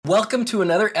Welcome to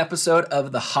another episode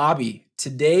of The Hobby.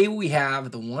 Today we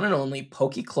have the one and only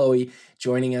Pokey Chloe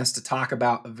joining us to talk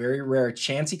about a very rare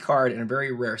Chansey card and a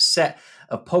very rare set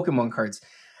of Pokemon cards.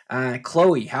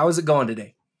 Chloe, how is it going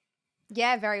today?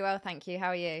 Yeah, very well, thank you.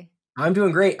 How are you? I'm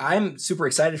doing great. I'm super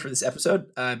excited for this episode.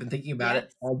 I've been thinking about Yes.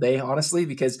 it all day, honestly,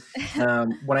 because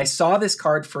when I saw this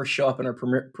card first show up in our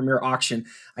premiere auction,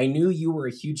 I knew you were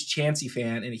a huge Chansey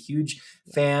fan and a huge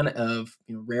fan of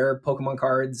rare Pokemon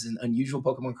cards and unusual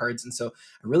Pokemon cards. And so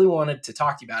I really wanted to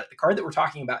talk to you about it. The card that we're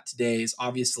talking about today is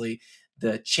obviously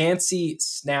the Chansey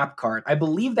Snap card. I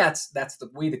believe that's the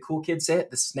way the cool kids say it,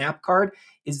 the Snap card.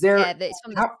 Is there... Yeah, it's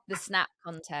from the Snap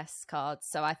contest cards.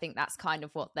 So I think that's kind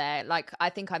of what they're like. I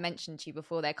think I mentioned to you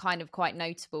before, they're kind of quite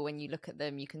notable when you look at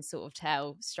them. You can sort of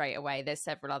tell straight away. There's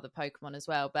several other Pokemon as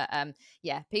well. But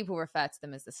yeah, people refer to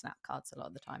them as the Snap cards a lot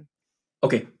of the time.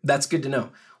 Okay, that's good to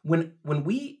know. When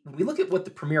we look at what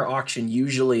the premier auction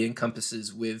usually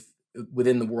encompasses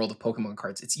within the world of Pokemon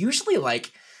cards, it's usually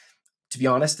like, to be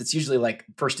honest, it's usually like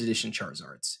First Edition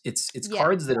Charizards. It's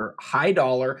cards that are high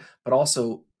dollar, but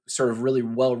also sort of really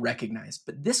well recognized.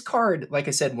 But this card, like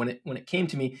I said, when it came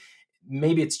to me,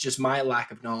 maybe it's just my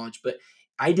lack of knowledge, but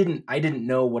I didn't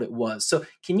know what it was. So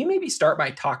can you maybe start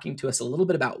by talking to us a little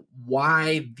bit about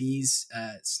why these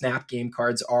Snap game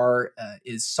cards are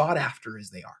as sought after as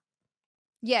they are?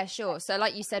 Yeah, sure. So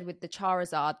like you said with the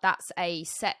Charizard, that's a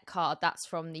set card. That's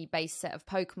from the base set of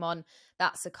Pokemon.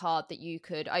 That's a card that you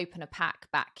could open a pack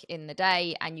back in the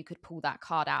day and you could pull that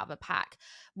card out of a pack.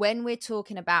 When we're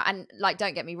talking about, and like,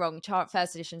 don't get me wrong,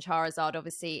 First Edition Charizard,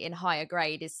 obviously in higher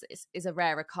grade is a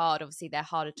rarer card. Obviously they're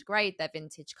harder to grade, they're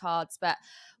vintage cards. But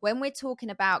when we're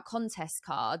talking about contest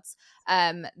cards,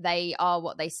 they are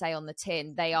what they say on the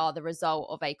tin. They are the result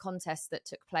of a contest that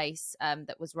took place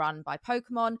that was run by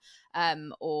Pokemon.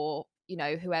 Or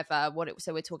whoever.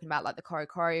 So we're talking about like the Koro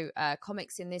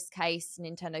comics in this case,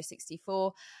 Nintendo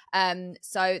 64.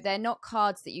 So they're not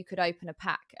cards that you could open a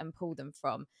pack and pull them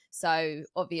from. So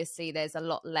obviously there's a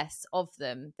lot less of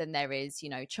them than there is,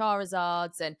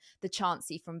 Charizards and the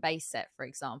Chansey from base set, for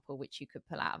example, which you could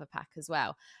pull out of a pack as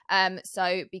well.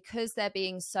 So because there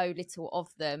being so little of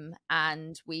them,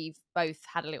 and we've both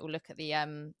had a little look at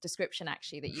the description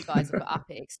actually that you guys have put up,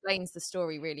 it explains the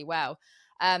story really well.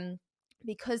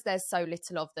 Because there's so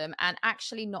little of them and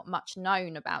actually not much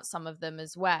known about some of them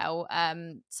as well.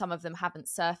 Some of them haven't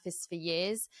surfaced for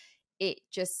years. It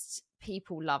just,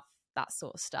 people love that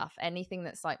sort of stuff. Anything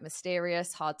that's like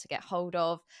mysterious, hard to get hold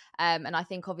of. And I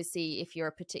think obviously if you're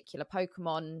a particular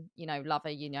Pokemon, lover,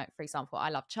 for example, I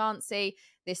love Chansey.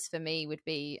 This for me would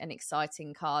be an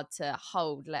exciting card to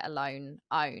hold, let alone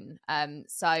own.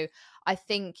 So I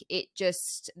think it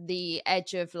just, the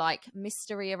edge of like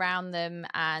mystery around them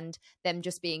and them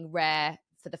just being rare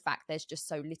for the fact there's just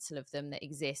so little of them that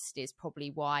exist is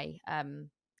probably why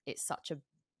it's such a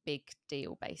big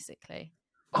deal, basically.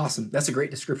 Awesome. That's a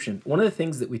great description. One of the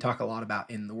things that we talk a lot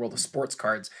about in the world of sports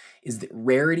cards is that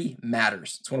rarity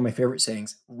matters. It's one of my favorite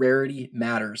sayings. Rarity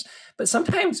matters. But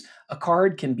sometimes a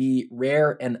card can be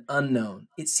rare and unknown.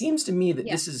 It seems to me that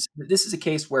this is a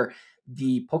case where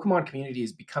the Pokemon community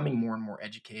is becoming more and more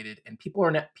educated, and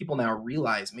people now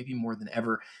realize, maybe more than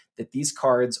ever, that these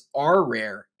cards are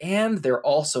rare and they're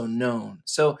also known.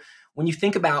 So when you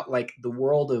think about like the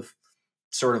world of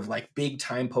sort of like big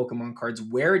time Pokemon cards,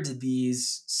 where do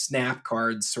these Snap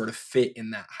cards sort of fit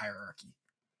in that hierarchy?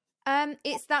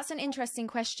 That's an interesting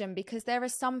question because there are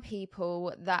some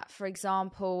people that, for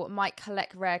example, might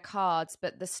collect rare cards,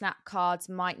 but the Snap cards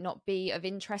might not be of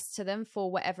interest to them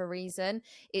for whatever reason.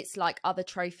 It's like other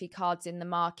trophy cards in the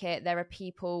market. There are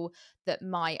people that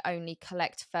might only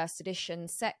collect First Edition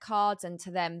set cards, and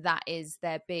to them that is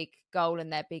their big goal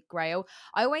and their big grail.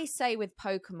 I always say with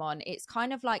Pokemon, it's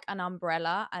kind of like an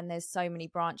umbrella and there's so many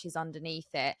branches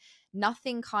underneath it.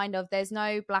 Nothing there's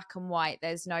no black and white,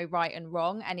 there's no right and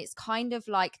wrong, and it's kind of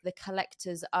like the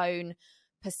collector's own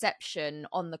perception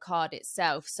on the card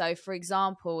itself. So for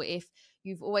example, if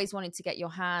you've always wanted to get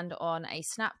your hand on a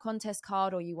Snap contest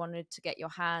card, or you wanted to get your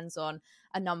hands on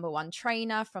a #1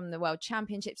 trainer from the World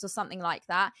Championships or something like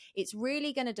that, it's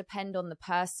really going to depend on the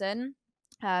person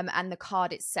and the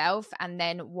card itself, and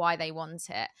then why they want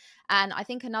it. And I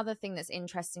think another thing that's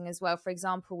interesting as well, for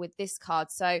example, with this card,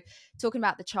 so talking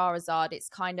about the Charizard, it's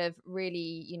kind of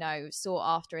really, sought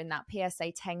after in that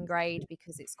PSA 10 grade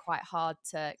because it's quite hard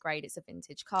to grade. It's a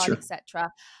vintage card, Sure.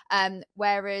 etc.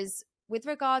 Whereas with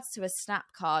regards to a Snap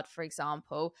card, for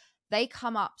example, they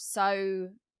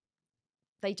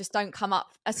just don't come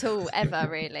up at all ever,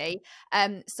 really.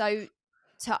 So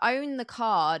to own the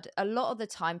card, a lot of the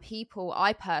time,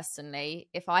 I personally,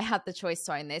 if I had the choice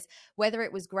to own this, whether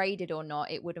it was graded or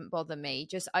not, it wouldn't bother me.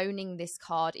 Just owning this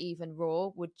card, even raw,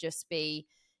 would just be,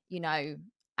 you know,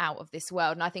 out of this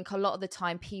world. And I think a lot of the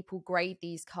time people grade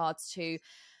these cards to,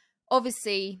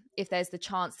 obviously, if there's the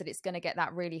chance that it's going to get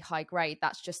that really high grade,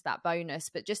 that's just that bonus.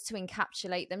 But just to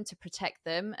encapsulate them, to protect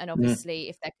them, and Mhm. obviously,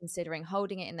 if they're considering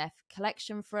holding it in their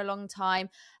collection for a long time,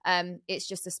 it's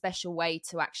just a special way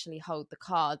to actually hold the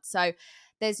card. So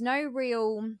there's no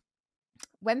real,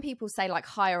 when people say like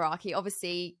hierarchy,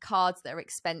 obviously cards that are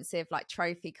expensive, like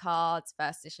trophy cards,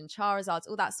 first edition Charizards,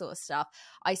 all that sort of stuff,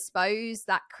 I suppose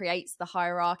that creates the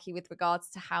hierarchy with regards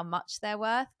to how much they're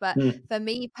worth. But Mm. for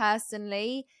me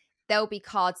personally, there'll be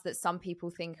cards that some people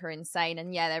think are insane,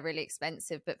 and yeah, they're really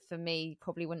expensive, but for me,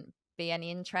 probably wouldn't be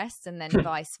any interest, and then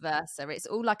vice versa. It's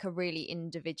all like a really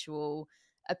individual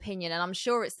opinion, and I'm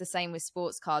sure it's the same with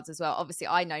sports cards as well. Obviously,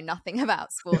 I know nothing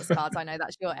about sports cards. I know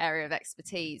that's your area of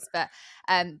expertise, but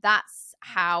that's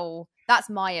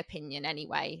my opinion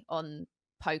anyway on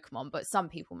Pokemon, but some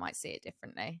people might see it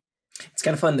differently. It's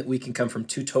kind of fun that we can come from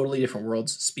two totally different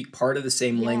worlds, speak part of the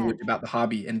same Yeah, language about the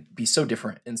hobby, and be so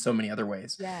different in so many other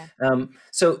ways. yeah,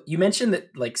 So you mentioned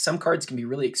that like some cards can be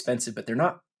really expensive, but they're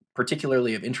not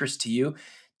particularly of interest to you.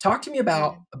 Talk to me yeah.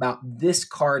 about this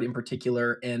card in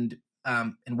particular, and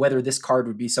whether this card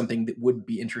would be something that would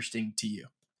be interesting to you.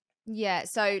 Yeah,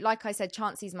 so like I said,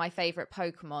 Chansey's my favorite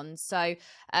Pokemon. So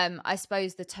I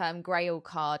suppose the term Grail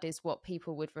card is what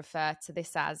people would refer to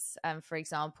this as, for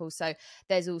example. So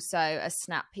there's also a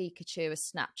Snap Pikachu, a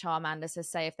Snap Charmander. So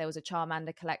say if there was a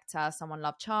Charmander collector, someone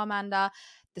loved Charmander,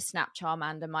 the Snap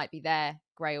Charmander might be their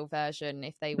Grail version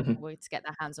if they Mhm. were to get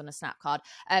their hands on a Snap card.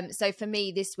 So for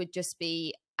me, this would just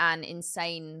be an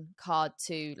insane card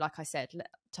to, like I said,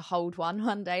 to hold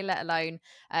one day, let alone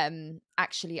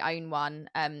actually own one,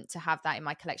 to have that in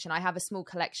my collection. I have a small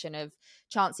collection of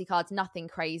Chansey cards, nothing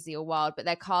crazy or wild, but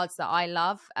they're cards that I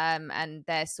love, and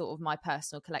they're sort of my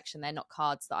personal collection. They're not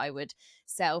cards that I would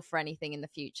sell for anything in the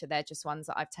future. They're just ones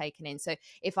that I've taken in. So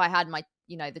if I had my,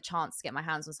 the chance to get my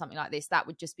hands on something like this, that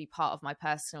would just be part of my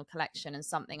personal collection, and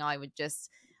something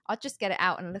I'd just get it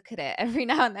out and look at it every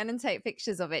now and then and take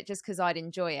pictures of it just because I'd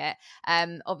enjoy it.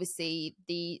 Obviously,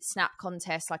 the Snap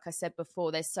contest, like I said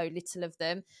before, there's so little of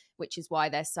them, which is why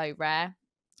they're so rare.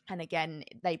 And again,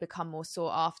 they become more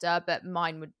sought after. But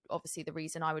mine would, obviously, the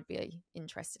reason I would be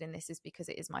interested in this is because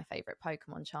it is my favorite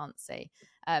Pokemon, Chansey.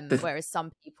 The Whereas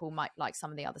some people might like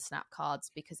some of the other Snap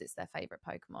cards because it's their favorite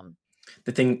Pokemon.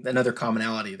 the thing, another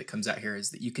commonality that comes out here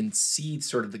is that you can see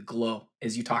sort of the glow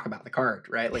as you talk about the card,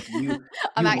 right? Like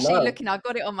I'm you actually love looking, I've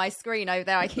got it on my screen over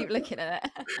there. I keep looking at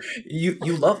it.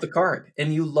 you love the card,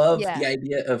 and you love Yeah. the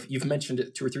idea of, you've mentioned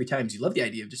it two or three times, you love the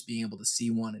idea of just being able to see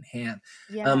one in hand.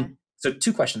 Yeah. So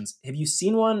two questions: have you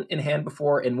seen one in hand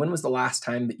before, and when was the last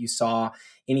time that you saw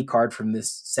any card from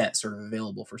this set sort of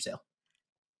available for sale?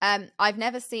 I've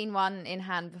never seen one in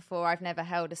hand before. I've never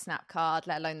held a Snap card,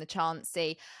 let alone the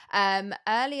Chansey.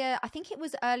 Earlier, I think it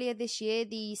was earlier this year,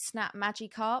 the Snap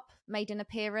Magikarp made an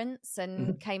appearance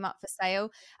and Mhm. came up for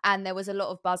sale, and there was a lot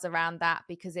of buzz around that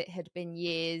because it had been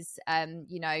years.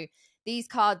 These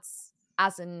cards,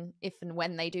 as and if and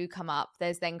when they do come up,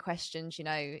 there's then questions,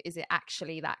 is it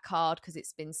actually that card because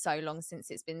it's been so long since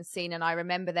it's been seen? And I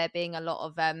remember there being a lot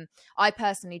of I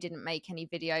personally didn't make any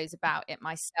videos about it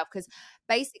myself because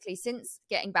basically, since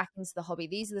getting back into the hobby,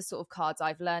 these are the sort of cards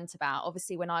I've learnt about.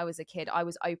 Obviously, when I was a kid, I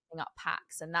was opening up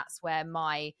packs, and that's where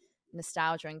my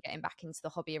nostalgia and getting back into the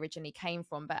hobby originally came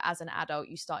from. But as an adult,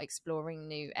 you start exploring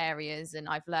new areas, and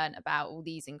I've learned about all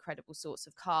these incredible sorts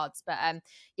of cards. But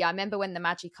yeah, I remember when the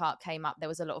Magikarp came up, there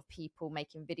was a lot of people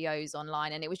making videos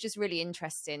online, and it was just really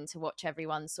interesting to watch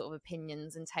everyone's sort of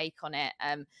opinions and take on it.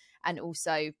 And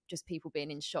also just people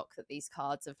being in shock that these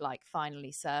cards have like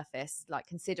finally surfaced, like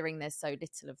considering there's so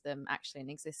little of them actually in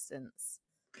existence.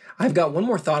 I've got one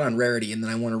more thought on rarity, and then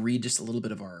I want to read just a little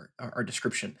bit of our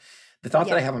description. The thought that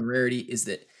Yeah, I have on rarity is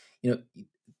that, you know,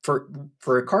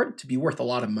 for a card to be worth a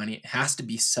lot of money, it has to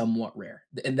be somewhat rare,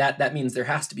 and that means there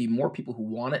has to be more people who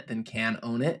want it than can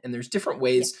own it. And there's different yeah,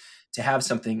 ways to have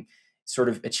something sort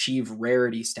of achieve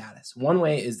rarity status. One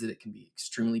way is that it can be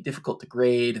extremely difficult to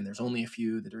grade, and there's only a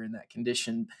few that are in that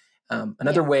condition.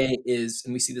 Another yeah, way is,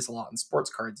 and we see this a lot in sports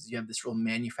cards, is you have this real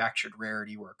manufactured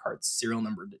rarity where a card's serial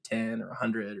numbered to 10 or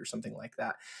 100 or something like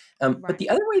that. But right. the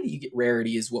other way that you get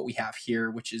rarity is what we have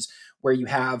here, which is where you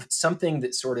have something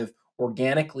that sort of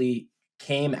organically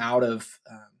came out of,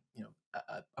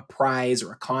 a prize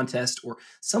or a contest or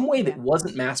some way that Yeah.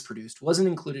 wasn't mass produced, wasn't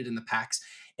included in the packs.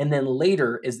 And then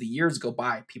later, as the years go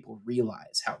by, people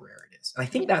realize how rare it is. And I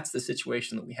think that's the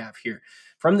situation that we have here.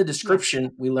 From the Yeah.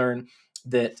 description, we learn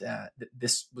that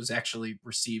this was actually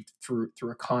received through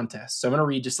a contest. So I'm going to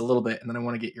read just a little bit, and then I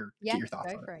want to get Yeah. your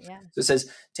thoughts Go on it. for it. Yeah. So it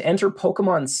says, to enter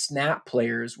Pokemon Snap,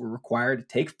 players were required to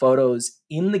take photos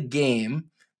in the game.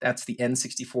 That's the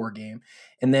N64 game,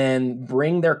 and then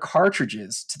bring their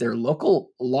cartridges to their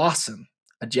local Lawson,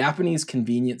 a Japanese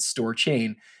convenience store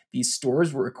chain. These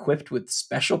stores were equipped with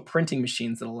special printing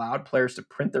machines that allowed players to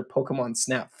print their Pokemon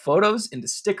Snap photos into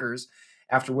stickers,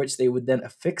 after which they would then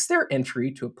affix their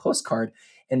entry to a postcard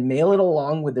and mail it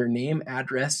along with their name,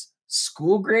 address,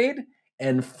 school grade,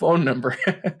 and phone number.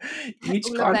 Each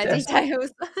All of their contest,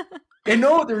 details. and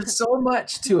no, there's so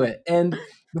much to it. And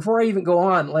before I even go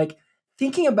on, like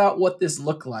thinking about what this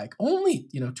looked like only,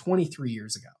 23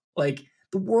 years ago, like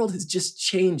the world has just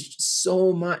changed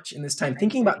so much in this time.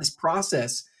 Thinking about Crazy. this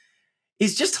process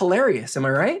is just hilarious. Am I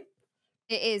right?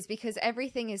 It is, because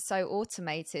everything is so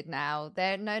automated now.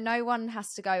 No one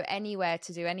has to go anywhere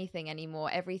to do anything anymore.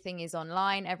 Everything is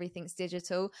online, everything's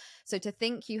digital. So to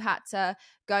think you had to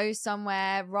go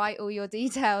somewhere, write all your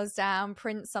details down,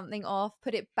 print something off,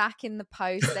 put it back in the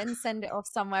post, then send it off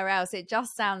somewhere else, it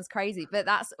just sounds crazy. But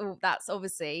that's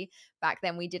obviously, back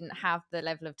then we didn't have the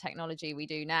level of technology we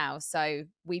do now. So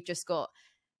we've just got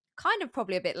kind of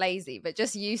probably a bit lazy, but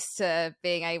just used to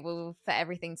being able for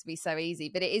everything to be so easy.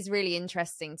 But it is really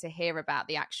interesting to hear about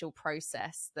the actual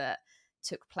process that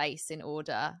took place in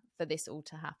order for this all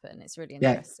to happen. It's really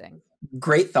Yeah. interesting.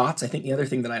 Great thoughts. I think the other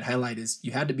thing that I'd highlight is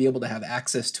you had to be able to have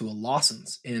access to a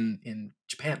Lawson's in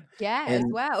Japan. Yeah, as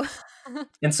And well.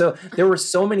 And so there were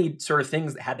so many sort of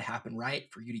things that had to happen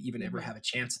right for you to even ever Mhm. have a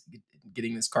chance at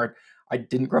getting this card. I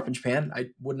didn't grow up in Japan. I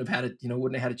wouldn't have had it,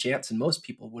 wouldn't have had a chance, and most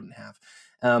people wouldn't have.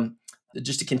 Um,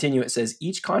 just to continue, it says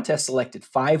each contest selected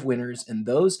 5 winners, and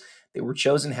those that were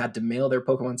chosen had to mail their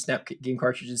Pokemon Snap game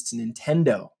cartridges to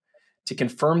Nintendo to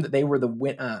confirm that they were the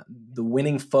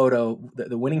winning photo.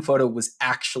 The winning photo was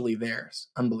actually theirs.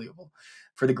 Unbelievable.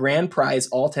 For the grand prize,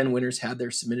 all 10 winners had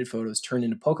their submitted photos turned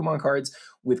into Pokemon cards,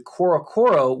 with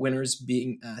Koro winners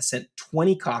being sent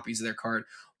 20 copies of their card,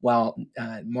 while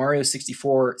Mario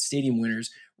 64 Stadium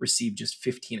winners received just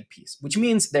 15 apiece, which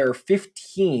means there are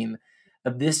 15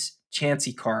 of this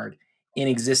Chansey card in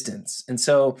existence. And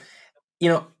so,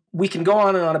 we can go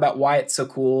on and on about why it's so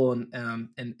cool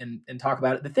and talk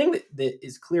about it. The thing that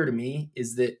is clear to me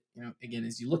is that, again,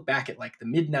 as you look back at like the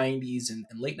mid 90s and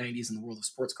late 90s in the world of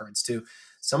sports cards too,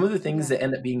 some of the things Yeah. that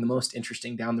end up being the most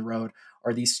interesting down the road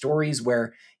are these stories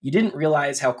where you didn't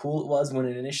realize how cool it was when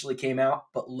it initially came out,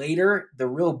 but later the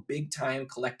real big time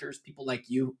collectors, people like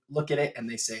you, look at it and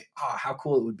they say, oh, how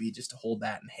cool it would be just to hold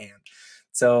that in hand.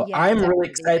 So Yeah, I'm really definitely.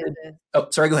 excited. Oh,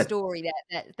 sorry, go ahead. Story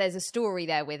there's a story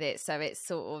there with it, so it's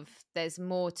sort of, there's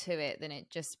more to it than it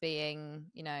just being,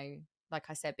 like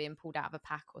I said, being pulled out of a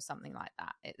pack or something like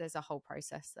that. There's a whole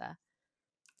process there.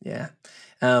 Yeah.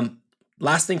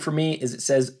 Last thing for me is it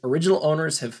says original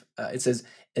owners have, it says,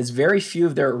 as very few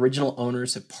of their original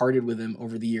owners have parted with them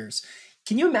over the years.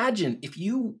 Can you imagine if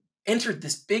you entered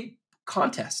this big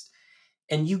contest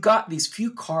and you got these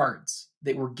few cards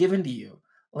that were given to you?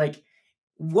 Like,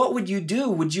 what would you do?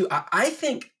 Would you, I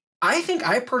think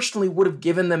I personally would have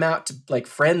given them out to like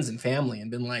friends and family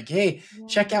and been like, hey,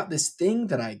 check Yeah. out this thing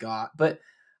that I got. But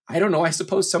I don't know. I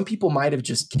suppose some people might have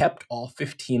just kept all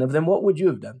 15 of them. What would you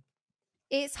have done?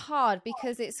 It's hard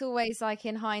because it's always like,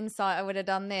 in hindsight, I would have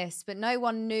done this, but no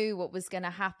one knew what was going to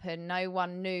happen. No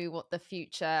one knew what the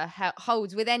future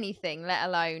holds with anything, let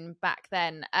alone back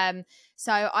then.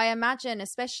 So I imagine,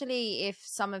 especially if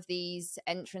some of these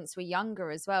entrants were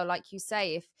younger as well, like you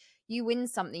say, if you win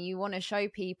something, you want to show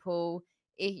people,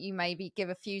 you maybe give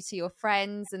a few to your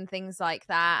friends and things like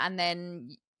that. And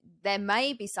then there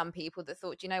may be some people that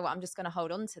thought, you know what, I'm just going to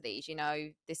hold on to these.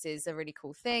 This is a really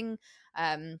cool thing.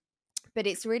 But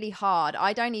it's really hard.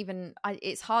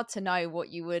 It's hard to know what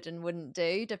you would and wouldn't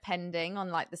do depending on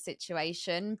like the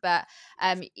situation. But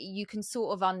you can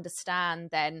sort of understand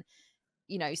then,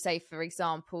 say for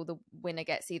example, the winner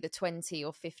gets either 20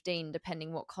 or 15,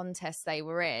 depending what contest they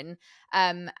were in.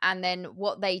 And then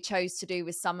what they chose to do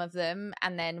with some of them,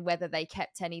 and then whether they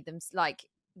kept any of them like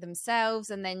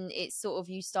themselves. And then it's sort of,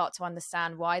 you start to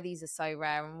understand why these are so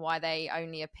rare and why they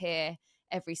only appear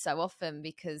every so often,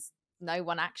 because no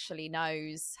one actually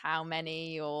knows how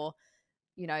many, or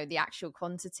the actual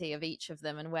quantity of each of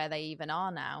them and where they even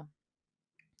are now.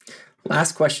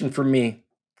 Last question for me,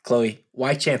 Chloe.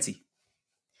 Why Chansey?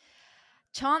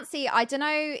 Chansey, I don't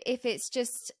know if it's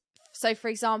just, so for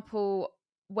example,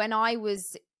 when I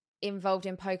was involved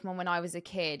in Pokemon when I was a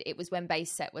kid, it was when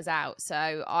base set was out.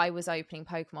 So I was opening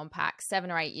Pokemon packs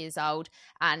 7 or 8 years old,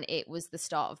 and it was the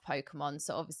start of Pokemon.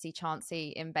 So obviously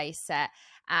Chansey in base set,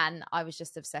 and I was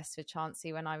just obsessed with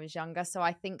Chansey when I was younger. So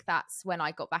I think that's when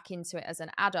I got back into it as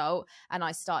an adult and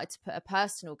I started to put a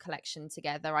personal collection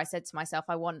together. I said to myself,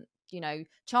 I want,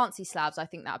 Chansey slabs. I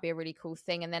think that would be a really cool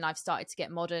thing. And then I've started to get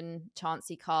modern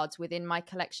Chansey cards within my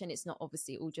collection. It's not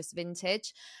obviously all just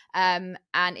vintage. And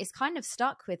it's kind of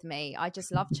stuck with me. I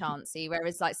just love Chansey.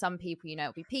 Whereas like some people,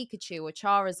 it'll be Pikachu or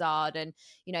Charizard. And,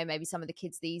 maybe some of the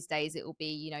kids these days, it will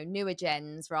be, newer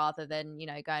gens rather than,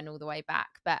 going all the way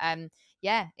back. But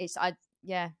yeah,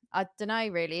 I don't know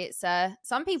really. It's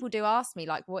some people do ask me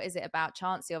like, what is it about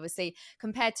Chansey? Obviously,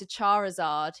 compared to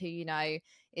Charizard, who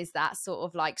is that sort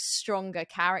of like stronger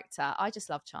character. I just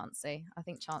love Chansey. I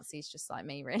think Chansey is just like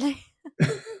me, really.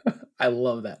 I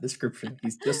love that description.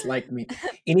 He's just like me.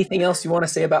 Anything else you want to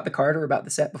say about the card or about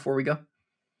the set before we go?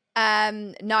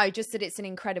 No, just that it's an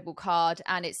incredible card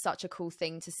and it's such a cool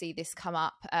thing to see this come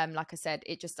up. Like I said,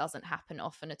 it just doesn't happen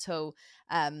often at all.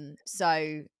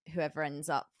 So whoever ends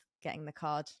up getting the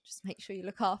card, just make sure you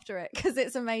look after it because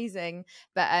it's amazing.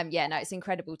 But yeah, no, it's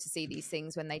incredible to see these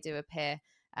things when they do appear.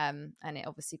 And it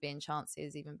obviously being Chansey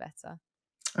is even better.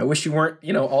 I wish you weren't,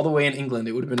 all the way in England.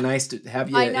 It would have been nice to have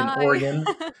you in Oregon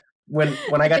when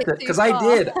I got to, because I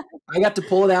got to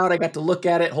pull it out. I got to look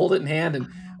at it, hold it in hand. And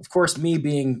of course, me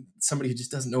being somebody who just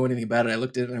doesn't know anything about it, I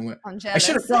looked at it and I went, I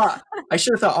should have thought,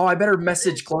 oh, I better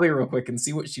message Chloe real quick and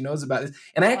see what she knows about this.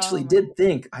 And I actually did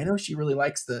think, I know she really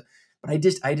likes but I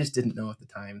just didn't know at the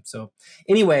time. So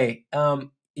anyway,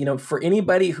 for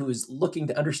anybody who's looking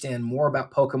to understand more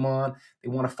about Pokemon, they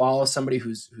want to follow somebody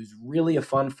who's really a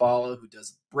fun follow, who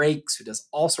does breaks, who does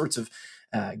all sorts of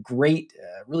great,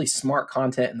 really smart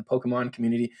content in the Pokemon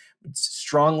community, would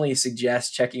strongly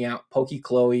suggest checking out Poke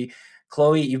Chloe.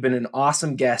 Chloe, you've been an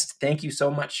awesome guest. Thank you so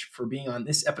much for being on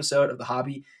this episode of The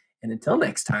Hobby. And until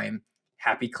next time,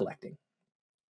 happy collecting.